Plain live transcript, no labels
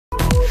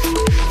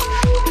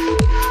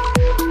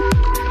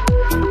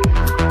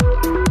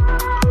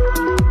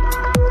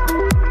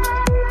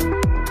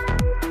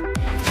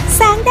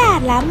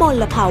ม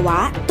ลภาวะ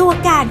ตัว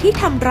การที่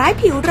ทำร้าย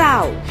ผิวเรา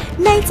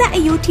ในจะอ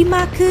ายุที่ม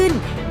ากขึ้น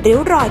ริ้ว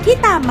รอยที่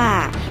ตามมา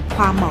ค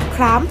วามหมองค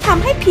ล้ำท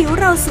ำให้ผิว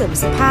เราเสื่อม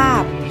สภา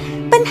พ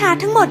ปัญหา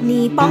ทั้งหมด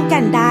นี้ป้องกั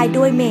นได้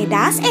ด้วย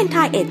Meduse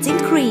Anti-Aging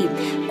Cream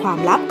ความ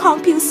ลับของ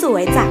ผิวสว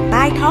ยจากใ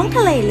ต้ท้องท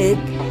ะเลลึก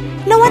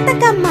นวัต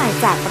กรรมใหม่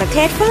จากประเท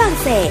ศฝรั่ง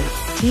เศส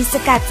ที่ส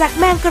กัดจาก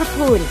แมงกระพ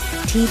รุน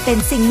ที่เป็น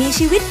สิ่งมี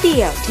ชีวิตเ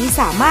ดี่ยวที่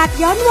สามารถ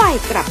ย้อนวัย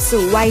กลับ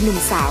สู่วัยหนุ่ม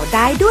สาวไ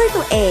ด้ด้วย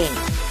ตัวเอง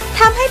ท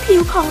ำให้ผิ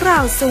วของเรา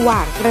สว่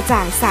างกระจ่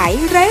างใส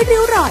ไร้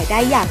ริ้วรอยได้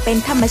อย่างเป็น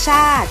ธรรมช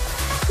าติ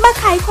มา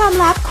ไขความ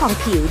ลับของ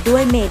ผิวด้ว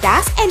ย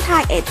Meduse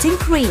Anti-Aging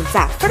Cream จ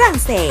ากฝรั่ง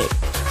เศส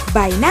ใบ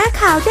หน้า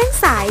ขาวเด้ง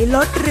ใสล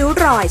ดริ้ว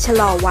รอยชะ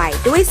ลอวัย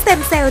ด้วยสเต็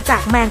มเซลล์จา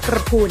กแมงกร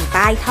ะพรุนใ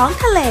ต้ท้อง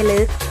ทะเล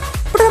ลึก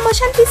โปรโม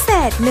ชั่นพิเศ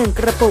ษ1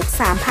กระปุก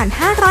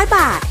 3,500 บ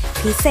าท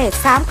พิเศษ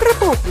3กระ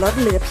ปุกลด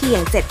เหลือเพีย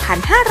ง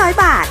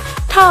 7,500 บาท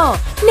โทร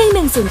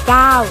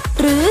1109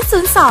หรือ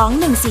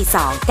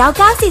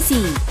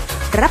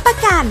02-142-9944รับประ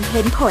กันเ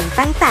ห็นผล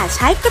ตั้งแต่ใ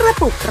ช้กระ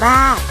ปุกแร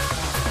ก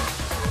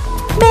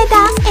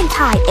Meduse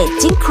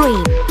Anti-Aging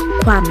Cream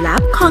ความลั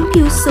บของ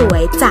ผิวสว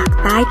ยจาก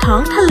ใต้ท้อ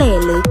งทะเล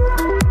ลึก